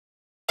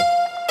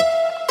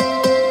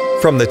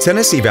From the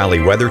Tennessee Valley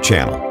Weather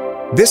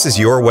Channel, this is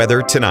your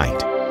weather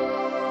tonight.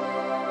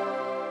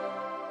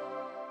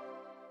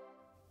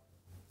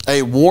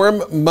 A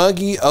warm,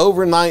 muggy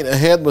overnight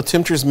ahead with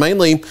temperatures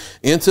mainly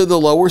into the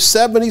lower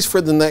 70s for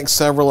the next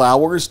several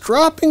hours,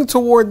 dropping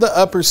toward the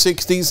upper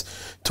 60s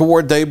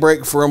toward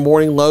daybreak for a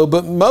morning low.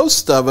 But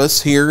most of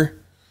us here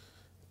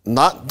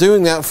not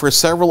doing that for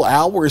several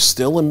hours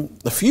still, and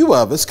a few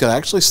of us could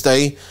actually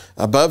stay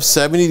above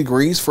 70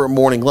 degrees for a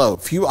morning low. A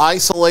few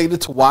isolated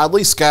to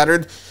widely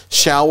scattered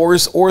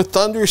showers or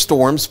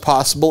thunderstorms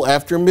possible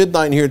after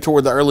midnight here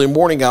toward the early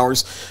morning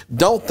hours.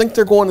 Don't think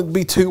they're going to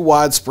be too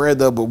widespread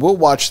though, but we'll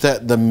watch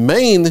that. The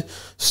main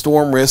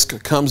storm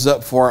risk comes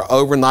up for our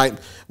overnight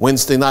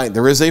Wednesday night.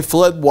 There is a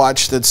flood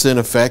watch that's in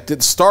effect.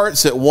 It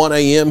starts at 1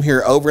 a.m.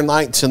 here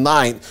overnight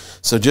tonight,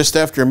 so just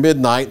after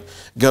midnight,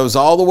 goes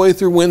all the way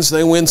through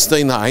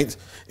Wednesday night.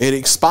 It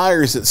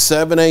expires at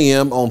 7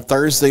 a.m. on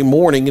Thursday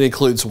morning. It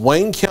includes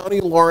Wayne County,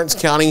 Lawrence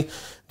County,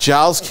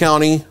 Giles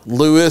County,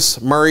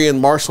 Lewis, Murray, and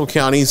Marshall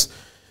counties.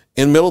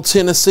 In Middle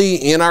Tennessee,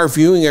 in our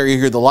viewing area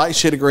here, the light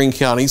shaded green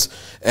counties,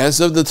 as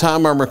of the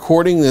time I'm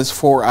recording this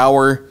for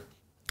our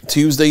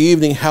Tuesday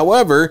evening.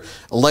 However,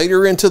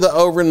 later into the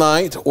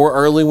overnight or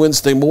early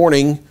Wednesday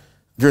morning,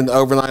 during the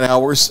overnight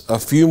hours, a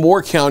few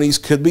more counties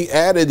could be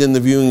added in the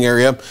viewing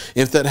area.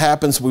 If that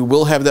happens, we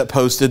will have that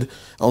posted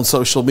on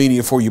social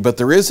media for you. But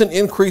there is an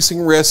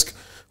increasing risk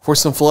for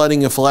some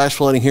flooding and flash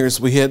flooding here as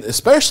we head,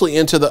 especially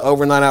into the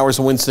overnight hours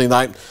of Wednesday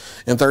night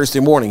and Thursday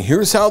morning.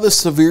 Here's how the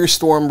severe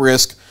storm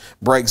risk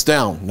breaks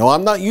down. No,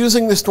 I'm not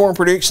using the Storm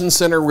Prediction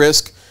Center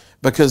risk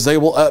because they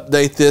will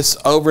update this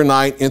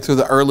overnight into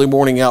the early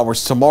morning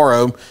hours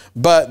tomorrow,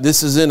 but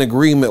this is in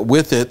agreement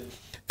with it.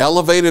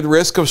 Elevated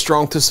risk of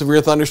strong to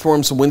severe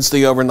thunderstorms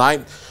Wednesday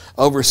overnight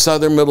over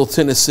southern Middle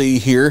Tennessee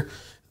here.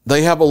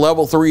 They have a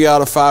level 3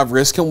 out of 5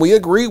 risk, and we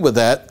agree with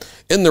that.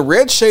 In the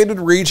red shaded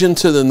region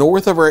to the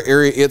north of our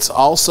area, it's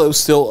also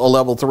still a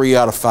level 3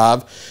 out of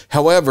 5.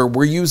 However,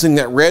 we're using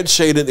that red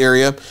shaded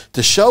area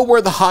to show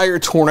where the higher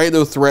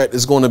tornado threat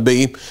is going to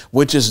be,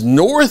 which is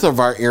north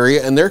of our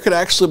area. And there could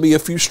actually be a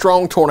few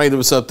strong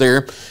tornadoes up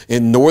there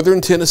in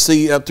northern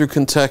Tennessee up through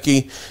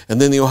Kentucky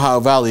and then the Ohio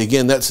Valley.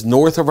 Again, that's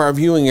north of our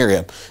viewing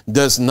area.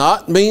 Does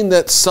not mean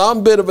that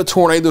some bit of a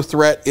tornado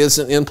threat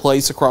isn't in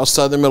place across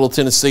southern Middle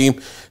Tennessee,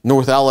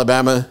 North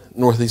Alabama,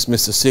 Northeast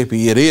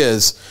Mississippi. It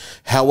is.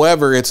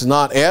 However, it's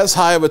not as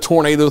high of a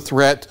tornado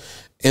threat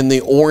in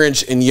the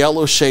orange and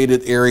yellow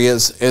shaded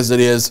areas as it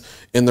is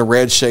in the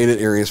red shaded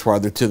areas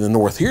farther to the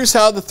north. Here's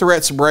how the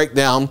threats break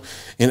down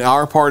in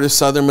our part of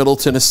southern Middle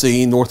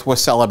Tennessee,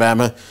 northwest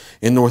Alabama,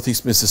 and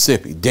northeast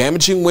Mississippi.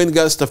 Damaging wind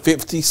gusts of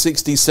 50,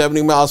 60,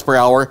 70 miles per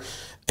hour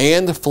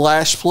and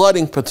flash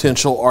flooding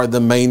potential are the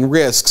main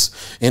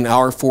risks in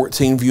our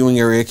 14 viewing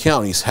area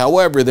counties.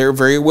 However, there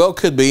very well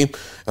could be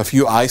a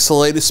few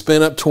isolated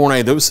spin-up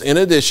tornadoes in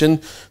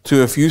addition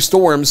to a few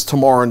storms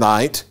tomorrow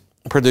night,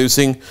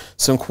 producing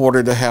some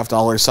 $quarter to $half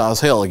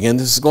size hail. Again,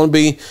 this is going to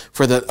be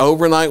for that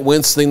overnight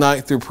Wednesday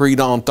night through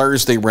pre-dawn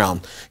Thursday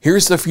round.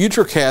 Here's the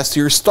futurecast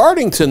here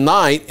starting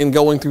tonight and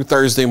going through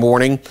Thursday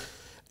morning.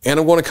 And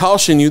I'm going to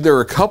caution you, there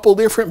are a couple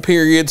different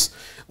periods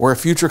where a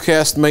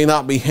futurecast may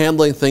not be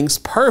handling things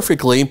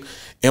perfectly,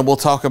 and we'll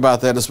talk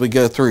about that as we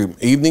go through.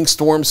 Evening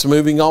storms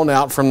moving on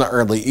out from the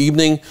early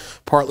evening.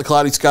 Partly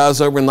cloudy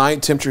skies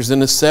overnight. Temperatures in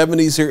the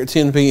 70s here at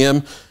 10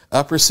 p.m.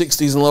 Upper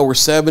 60s and lower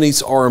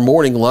 70s are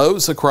morning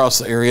lows across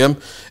the area.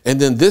 And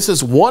then this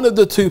is one of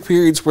the two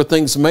periods where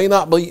things may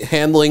not be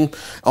handling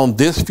on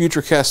this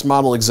futurecast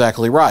model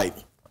exactly right.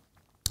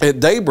 At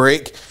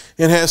daybreak,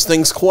 it has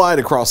things quiet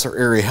across our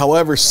area.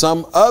 However,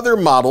 some other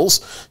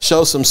models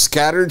show some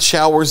scattered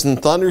showers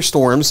and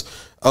thunderstorms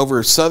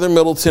over southern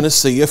Middle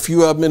Tennessee, a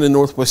few of them in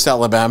northwest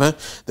Alabama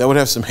that would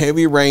have some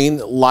heavy rain,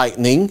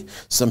 lightning,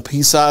 some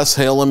pea-sized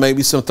hail, and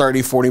maybe some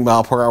 30, 40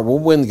 mile per hour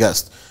wind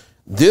gusts.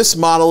 This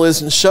model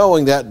isn't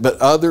showing that, but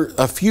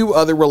a few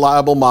other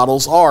reliable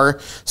models are.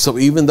 So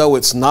even though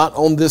it's not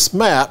on this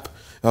map,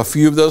 a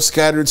few of those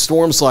scattered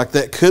storms like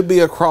that could be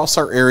across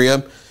our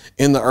area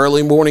in the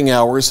early morning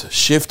hours,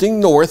 shifting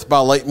north by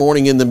late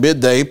morning into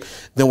midday.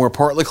 Then we're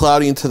partly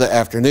cloudy into the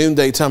afternoon.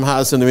 Daytime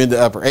highs in the mid to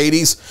upper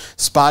 80s.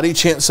 Spotty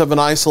chance of an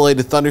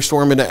isolated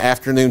thunderstorm in the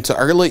afternoon to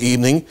early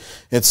evening.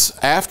 It's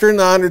after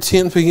 9 or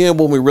 10 p.m.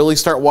 when we really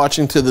start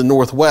watching to the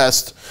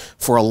northwest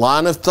for a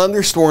line of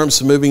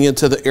thunderstorms moving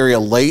into the area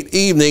late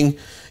evening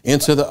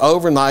into the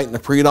overnight and the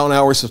pre-dawn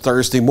hours of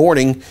Thursday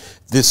morning.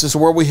 This is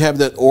where we have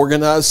that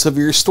organized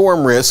severe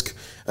storm risk.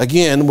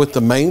 Again, with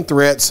the main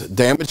threats,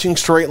 damaging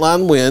straight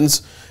line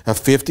winds of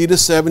 50 to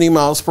 70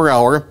 miles per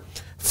hour,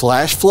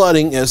 flash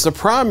flooding as the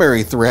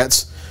primary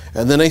threats,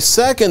 and then a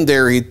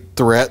secondary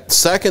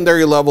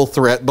level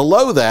threat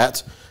below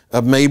that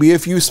of maybe a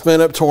few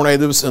spin-up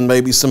tornadoes and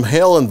maybe some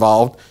hail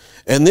involved.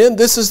 And then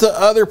this is the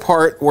other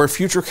part where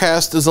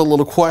futurecast is a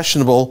little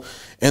questionable,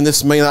 and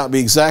this may not be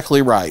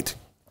exactly right.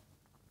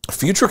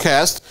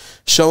 Futurecast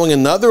showing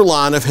another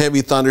line of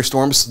heavy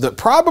thunderstorms that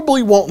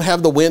probably won't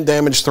have the wind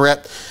damage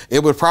threat.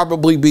 It would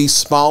probably be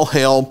small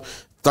hail,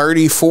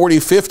 30, 40,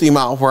 50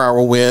 mile per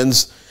hour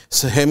winds,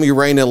 So heavy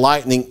rain and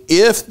lightning,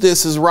 if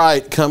this is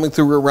right, coming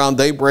through around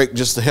daybreak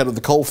just ahead of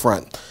the cold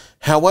front.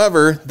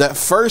 However, that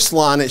first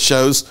line it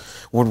shows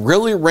would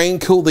really rain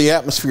cool the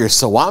atmosphere.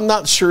 So I'm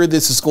not sure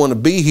this is going to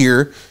be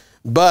here,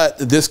 but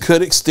this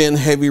could extend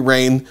heavy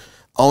rain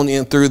on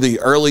in through the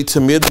early to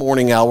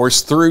mid-morning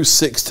hours through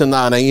 6 to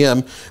 9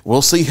 a.m.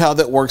 We'll see how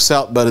that works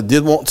out, but I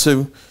did want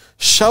to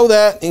show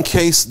that in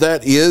case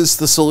that is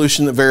the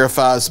solution that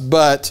verifies,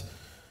 but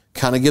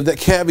kind of give that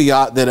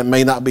caveat that it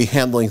may not be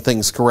handling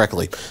things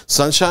correctly.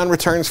 Sunshine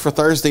returns for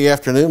Thursday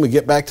afternoon. We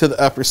get back to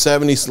the upper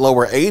 70s,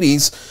 lower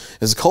 80s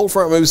as the cold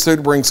front moves through,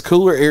 brings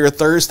cooler air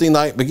Thursday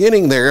night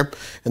beginning there,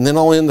 and then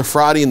on into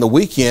Friday and the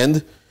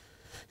weekend.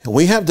 And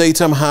we have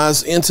daytime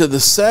highs into the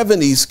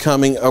 70s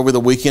coming over the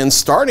weekend,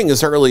 starting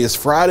as early as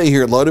Friday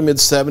here, low to mid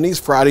 70s,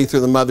 Friday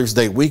through the Mother's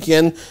Day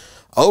weekend.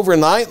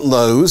 Overnight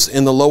lows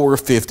in the lower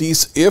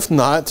 50s, if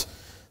not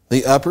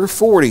the upper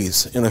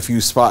 40s in a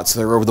few spots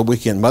there over the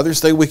weekend.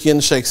 Mother's Day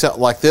weekend shakes out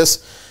like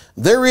this.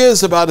 There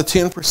is about a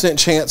 10%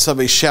 chance of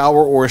a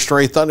shower or a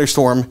stray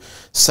thunderstorm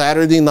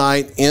Saturday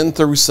night in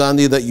through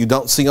Sunday that you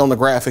don't see on the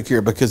graphic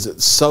here because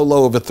it's so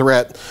low of a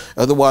threat.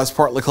 Otherwise,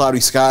 partly cloudy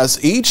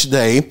skies each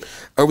day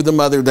over the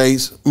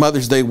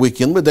Mother's Day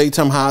weekend with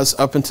daytime highs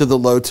up into the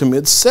low to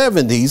mid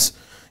 70s.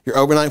 Your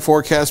overnight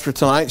forecast for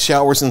tonight,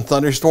 showers and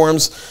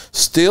thunderstorms,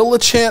 still a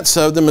chance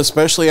of them,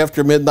 especially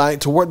after midnight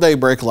toward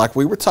daybreak, like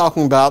we were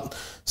talking about.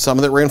 Some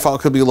of that rainfall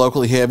could be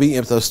locally heavy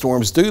if those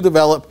storms do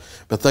develop,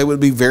 but they would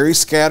be very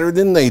scattered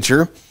in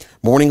nature.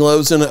 Morning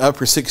lows in the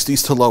upper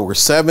 60s to lower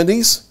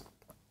 70s.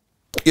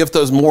 If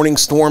those morning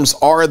storms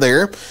are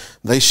there,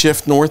 they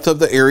shift north of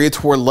the area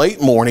toward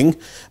late morning.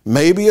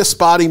 Maybe a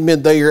spotty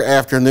midday or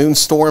afternoon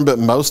storm, but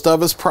most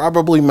of us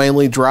probably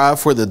mainly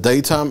drive for the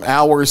daytime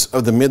hours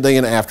of the midday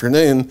and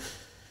afternoon.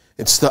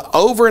 It's the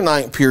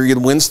overnight period,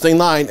 Wednesday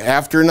night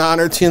after 9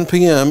 or 10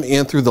 p.m.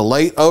 and through the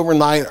late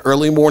overnight,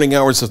 early morning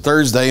hours of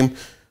Thursday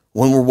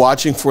when we're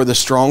watching for the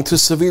strong to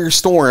severe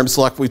storms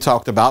like we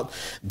talked about.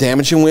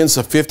 Damaging winds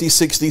of 50,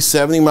 60,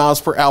 70 miles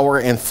per hour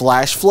and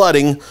flash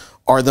flooding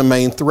are the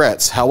main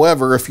threats.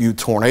 However, a few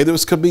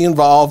tornadoes could be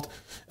involved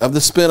of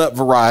the spin-up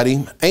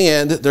variety,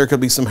 and there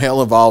could be some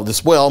hail involved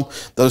as well.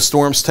 Those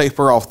storms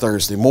taper off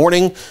Thursday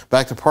morning.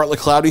 Back to partly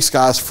cloudy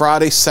skies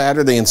Friday,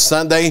 Saturday, and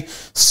Sunday.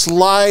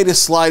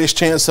 Slightest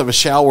chance of a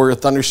shower or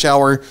thunder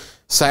shower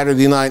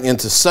Saturday night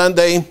into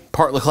Sunday.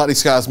 Partly cloudy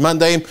skies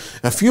Monday.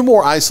 A few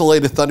more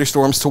isolated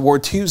thunderstorms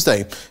toward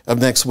Tuesday of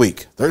next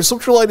week. There's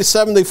your latest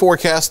 7-day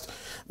forecast.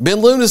 Ben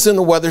Luna's in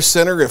the Weather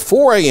Center at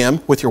 4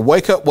 a.m. with your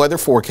Wake Up Weather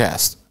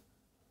forecast.